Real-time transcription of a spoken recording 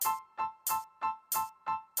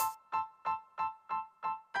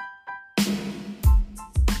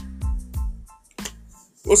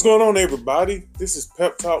What's going on, everybody? This is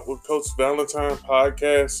Pep Talk with Coach Valentine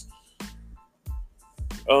podcast.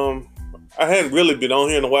 I hadn't really been on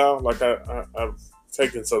here in a while. Like I've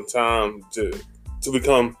taken some time to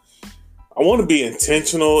become. I want to be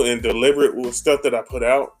intentional and deliberate with stuff that I put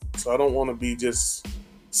out. So I don't want to be just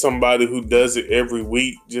somebody who does it every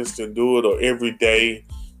week just to do it, or every day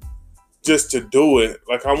just to do it.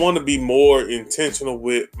 Like I want to be more intentional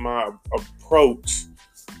with my approach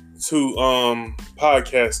to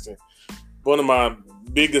podcasting. One of my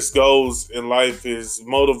biggest goals in life is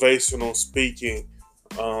motivational speaking.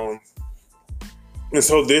 And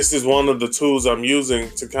so this is one of the tools I'm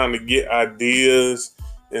using to kind of get ideas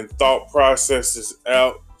and thought processes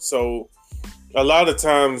out. So a lot of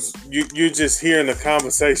times you're just hearing the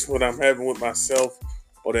conversation what I'm having with myself,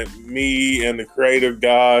 or that me and the Creator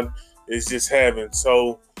God is just having.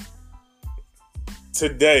 So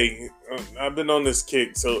today, I've been on this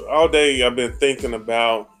kick. So all day I've been thinking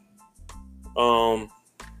about a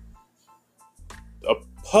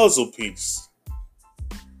puzzle piece.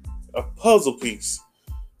 A puzzle piece.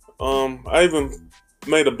 I even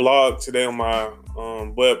made a blog today on my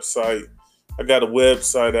website. I got a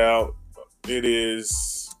website out. It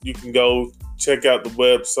is, you can go check out the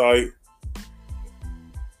website.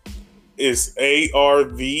 It's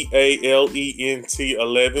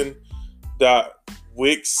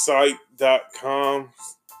arvalent11.wixsite.com.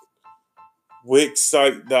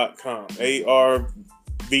 Wixsite.com.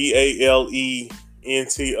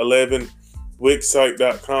 arvalent11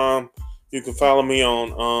 Wixsite.com. You can follow me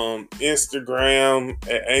on Instagram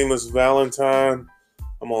at Amos Valentine.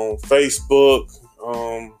 I'm on Facebook,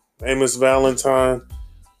 Amos Valentine.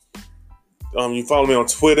 You follow me on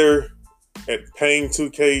Twitter at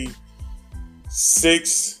Pain2K6.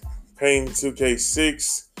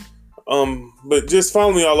 Pain2K6. But just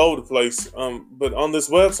follow me all over the place. But on this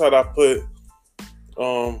website, I put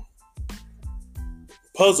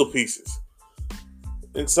puzzle pieces.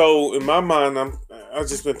 And so in my mind, I've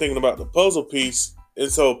just been thinking about the puzzle piece.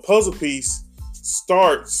 And so a puzzle piece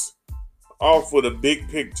starts off with a big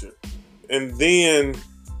picture. And then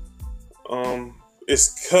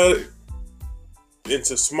it's cut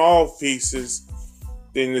into small pieces.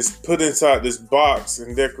 Then it's put inside this box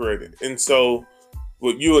and decorated. And so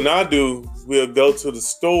what you and I do, we'll go to the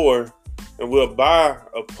store and we'll buy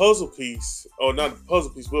a puzzle piece, or not a puzzle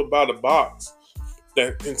piece, we'll buy the box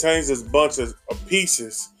that contains this bunch of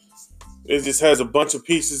pieces. It just has a bunch of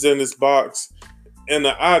pieces in this box. And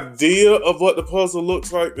the idea of what the puzzle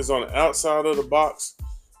looks like is on the outside of the box.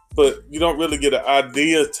 But you don't really get an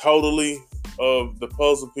idea totally of the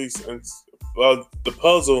puzzle piece and the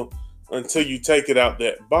puzzle until you take it out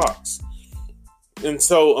that box. And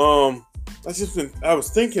so I was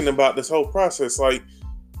thinking about this whole process. Like,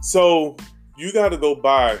 so you got to go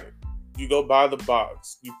buy it. You go buy the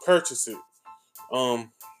box. You purchase it.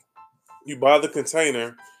 You buy the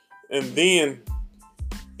container, and then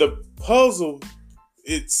the puzzle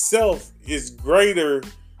itself is greater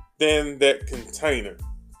than that container.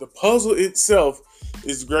 The puzzle itself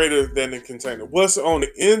is greater than the container. What's on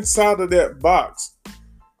the inside of that box?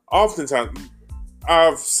 Oftentimes,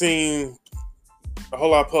 I've seen a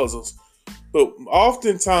whole lot of puzzles, but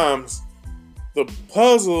oftentimes the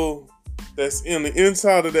puzzle that's in the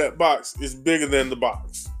inside of that box is bigger than the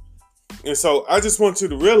box. And so I just want you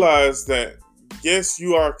to realize that, yes,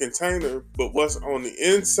 you are a container, but what's on the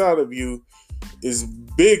inside of you is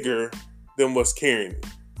bigger than what's carrying it.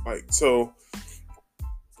 Like, so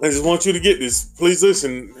I just want you to get this. Please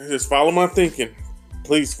listen. Just follow my thinking.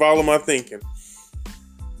 Please follow my thinking.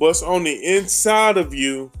 What's on the inside of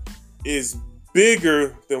you is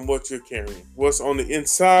bigger than what you're carrying. What's on the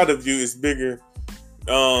inside of you is bigger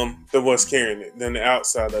than what's carrying it, than the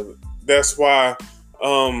outside of it. That's why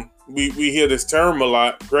we hear this term a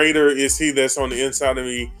lot. Greater is he that's on the inside of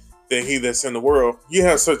me than he that's in the world. You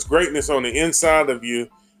have such greatness on the inside of you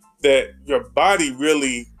that your body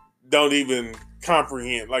really don't even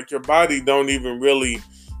comprehend. Like, your body don't even really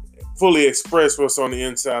fully express what's on the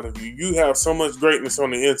inside of you. You have so much greatness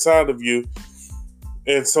on the inside of you.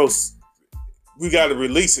 And so we got to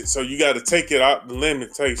release it. So you got to take it out the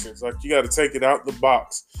limitations. Like, you got to take it out the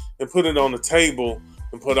box and put it on the table,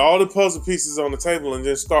 and put all the puzzle pieces on the table, and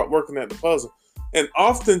then start working at the puzzle. And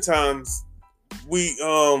oftentimes we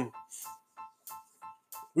don't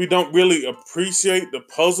really appreciate the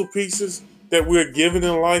puzzle pieces that we're given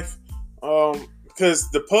in life, because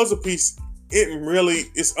the puzzle piece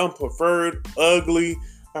it's unpreferred, ugly.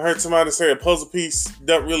 I heard somebody say a puzzle piece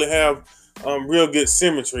doesn't really have real good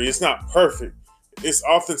symmetry. It's not perfect. It's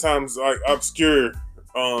oftentimes like obscure.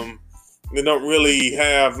 They don't really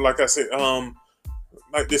have, like I said,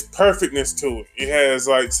 like this perfectness to it. It has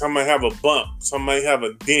like some might have a bump, some might have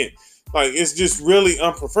a dent. Like it's just really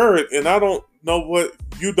unpreferred. And I don't know what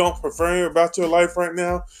you don't prefer about your life right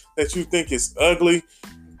now that you think is ugly,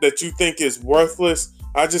 that you think is worthless.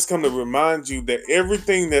 I just come to remind you that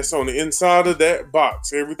everything that's on the inside of that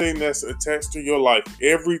box, everything that's attached to your life,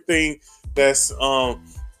 everything that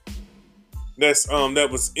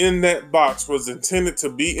was in that box was intended to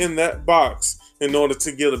be in that box in order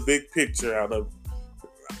to get a big picture out of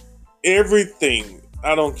everything.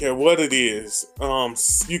 I don't care what it is.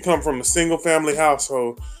 You come from a single family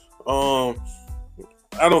household. I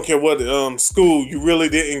don't care what school you really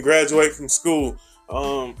didn't graduate from school.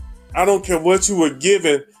 I don't care what you were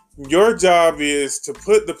given. Your job is to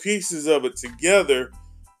put the pieces of it together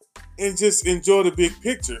and just enjoy the big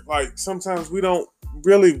picture. Like sometimes we don't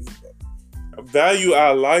really value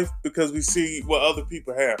our life because we see what other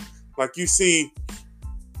people have. Like you see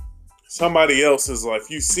somebody else's life.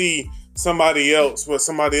 You see somebody else, what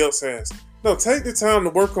somebody else has. No, take the time to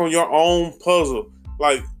work on your own puzzle.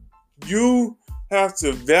 Like you have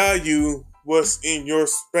to value what's in your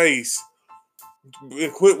space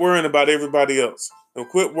and quit worrying about everybody else. And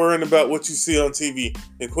quit worrying about what you see on TV.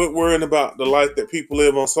 And quit worrying about the life that people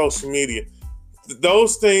live on social media.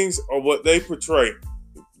 Those things are what they portray.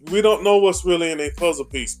 We don't know what's really in a puzzle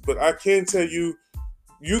piece. But I can tell you,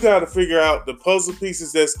 you got to figure out the puzzle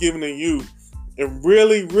pieces that's given to you and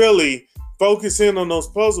really, really focus in on those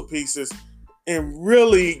puzzle pieces. And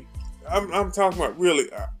really, I'm talking about really,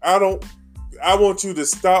 I want you to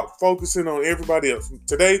stop focusing on everybody else.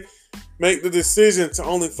 Today, make the decision to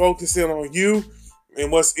only focus in on you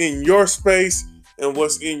and what's in your space and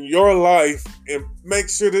what's in your life, and make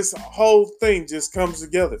sure this whole thing just comes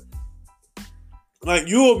together. Like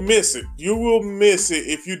you will miss it. You will miss it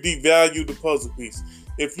if you devalue the puzzle piece.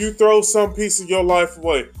 If you throw some piece of your life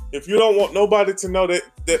away, if you don't want nobody to know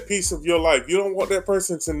that piece of your life, you don't want that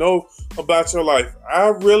person to know about your life. I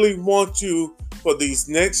really want you for these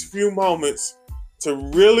next few moments to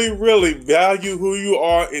really, really value who you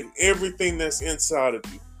are and everything that's inside of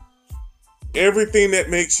you. Everything that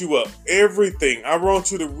makes you up. Everything. I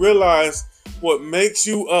want you to realize what makes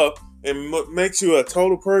you up and what makes you a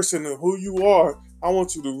total person and who you are. I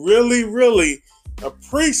want you to really, really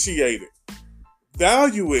appreciate it.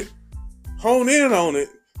 Value it. Hone in on it.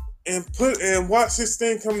 And watch this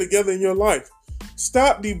thing come together in your life.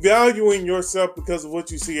 Stop devaluing yourself because of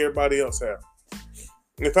what you see everybody else have.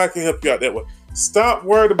 If I can help you out that way. Stop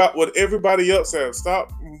worrying about what everybody else has.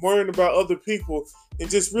 Stop worrying about other people and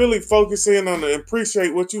just really focus in on it and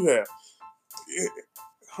appreciate what you have.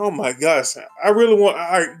 Oh my gosh. I really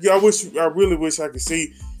wish I could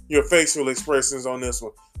see your facial expressions on this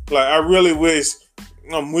one. Like I really wish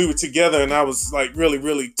we were together and I was like really,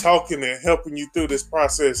 really talking and helping you through this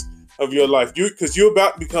process of your life. Because you're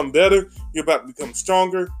about to become better. You're about to become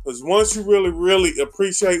stronger. Because once you really, really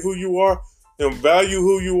appreciate who you are and value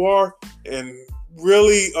who you are and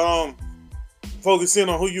really focus in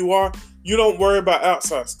on who you are, you don't worry about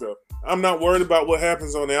outside stuff. I'm not worried about what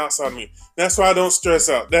happens on the outside of me. That's why I don't stress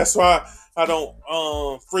out. That's why I don't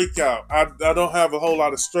freak out. I don't have a whole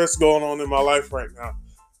lot of stress going on in my life right now.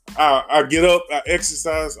 I get up, I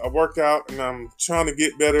exercise, I work out, and I'm trying to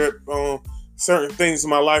get better at certain things in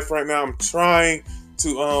my life right now. I'm trying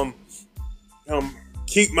to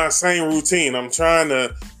keep my same routine. I'm trying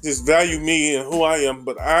to just value me and who I am.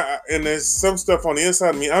 But and there's some stuff on the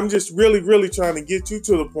inside of me. I'm just really, really trying to get you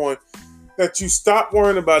to the point that you stop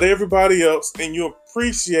worrying about everybody else and you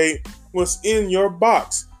appreciate what's in your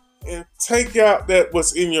box. And take out that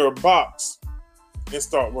what's in your box and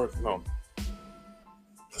start working on it.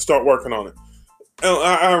 Start working on it. And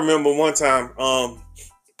I remember one time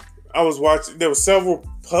I was watching, there were several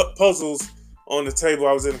puzzles on the table.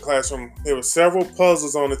 I was in the classroom. There were several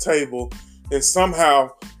puzzles on the table, and somehow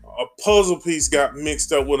a puzzle piece got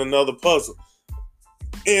mixed up with another puzzle.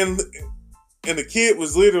 And the kid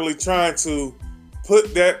was literally trying to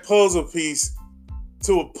put that puzzle piece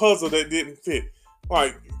to a puzzle that didn't fit.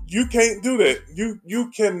 Like, you can't do that.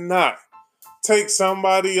 You cannot take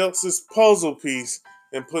somebody else's puzzle piece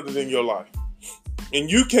and put it in your life.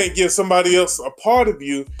 And you can't give somebody else a part of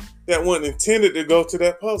you that wasn't intended to go to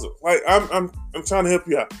that puzzle. Like, I'm trying to help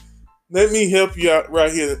you out. Let me help you out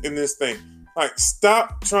right here in this thing. Like,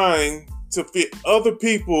 stop trying to fit other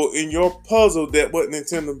people in your puzzle that wasn't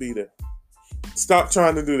intended to be there. Stop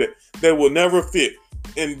trying to do that. They will never fit.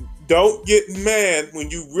 And don't get mad when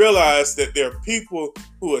you realize that there are people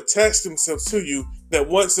who attach themselves to you that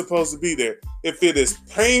weren't supposed to be there. If it is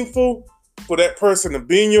painful for that person to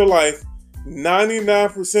be in your life,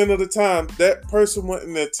 99% of the time, that person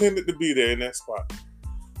wasn't intended to be there in that spot.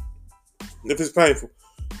 If it's painful.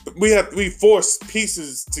 we force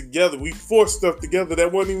pieces together. We force stuff together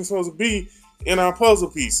that wasn't even supposed to be in our puzzle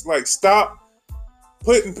piece. Like, stop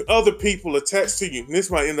putting other people attached to you. And this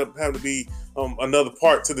might end up having to be another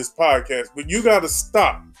part to this podcast, but you got to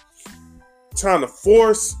stop trying to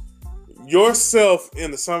force yourself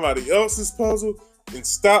into somebody else's puzzle and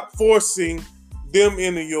stop forcing them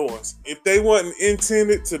into yours. If they wasn't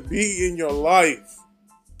intended to be in your life,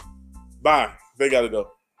 bye. They got to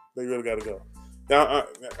go. They really got to go. Now,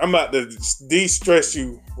 I'm about to de-stress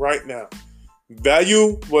you right now.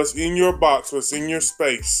 Value what's in your box, what's in your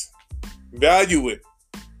space. Value it.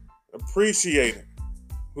 Appreciate it.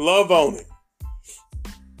 Love on it.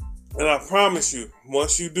 And I promise you,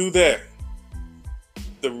 once you do that,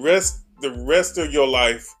 the rest of your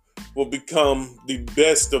life will become the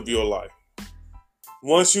best of your life.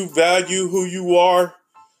 Once you value who you are,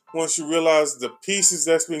 once you realize the pieces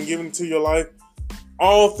that's been given to your life,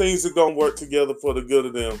 all things are going to work together for the good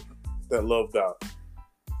of them that love God.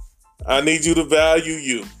 I need you to value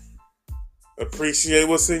you. Appreciate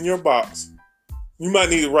what's in your box. You might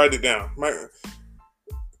need to write it down.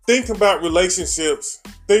 Think about relationships.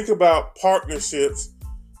 Think about partnerships.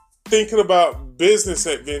 Thinking about business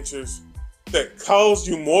adventures that caused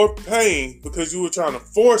you more pain because you were trying to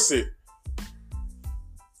force it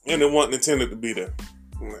and it wasn't intended to be there.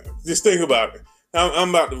 Just think about it. I'm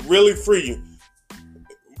about to really free you.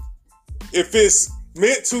 If it's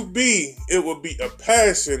meant to be, it will be a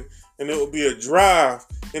passion and it will be a drive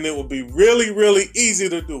and it will be really, really easy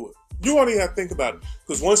to do it. You won't even have to think about it.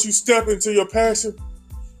 Because once you step into your passion,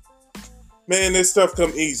 man, this stuff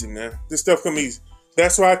come easy, man. This stuff come easy.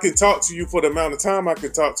 That's why I can talk to you for the amount of time I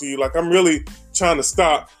can talk to you. Like, I'm really trying to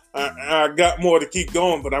stop. I got more to keep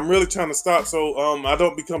going, but I'm really trying to stop so I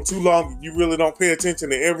don't become too long. You really don't pay attention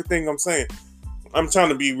to everything I'm saying. I'm trying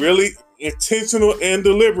to be really intentional and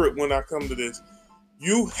deliberate when I come to this.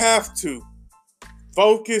 You have to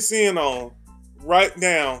focus in on right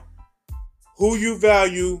now who you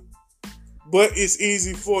value, but it's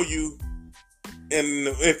easy for you. And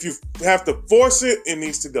if you have to force it, it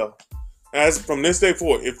needs to go. As from this day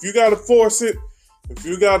forward, if you got to force it, if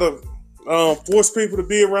you got to force people to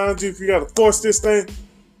be around you, if you got to force this thing,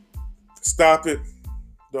 stop it.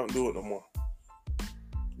 Don't do it no more.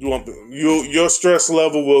 Your stress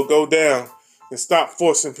level will go down, and stop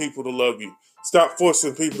forcing people to love you. Stop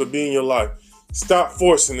forcing people to be in your life. Stop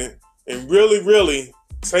forcing it, and really, really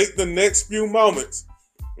take the next few moments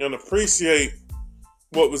and appreciate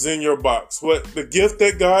what was in your box, what the gift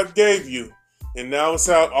that God gave you. And now it's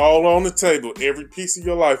out all on the table. Every piece of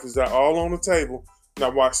your life is out all on the table. Now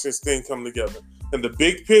watch this thing come together. And the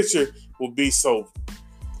big picture will be so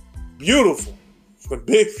beautiful. The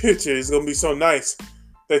big picture is going to be so nice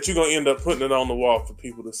that you're going to end up putting it on the wall for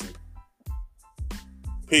people to see.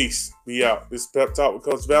 Peace. Be out. This is Pep Talk with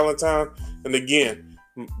Coach Valentine. And again,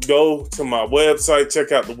 go to my website.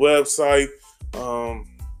 Check out the website.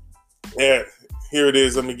 Here it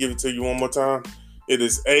is. Let me give it to you one more time. It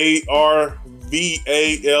is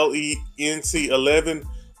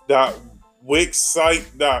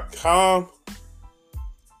arvalent11.wixsite.com.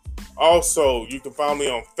 Also, you can find me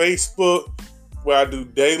on Facebook where I do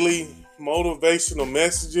daily motivational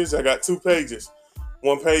messages. I got 2 pages.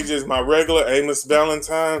 One page is my regular Amos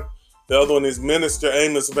Valentine. The other one is Minister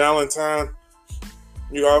Amos Valentine.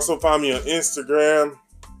 You can also find me on Instagram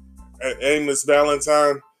at Amos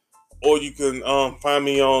Valentine. Or you can find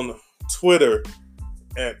me on Twitter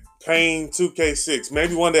at Pain2K6.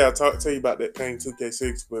 Maybe one day I'll tell you about that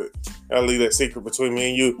Pain2K6, but I'll leave that secret between me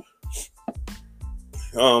and you.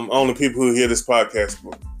 Only people who hear this podcast.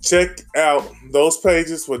 Check out those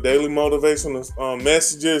pages for daily motivational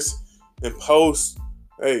messages and posts.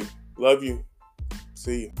 Hey, love you.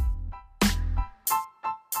 See you.